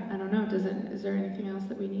yeah, I don't know, is there anything else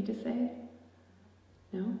that we need to say?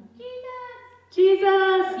 No?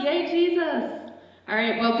 Jesus! Yay, Jesus! All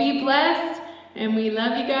right, well, be blessed, and we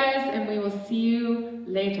love you guys, and we will see you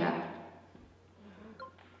later.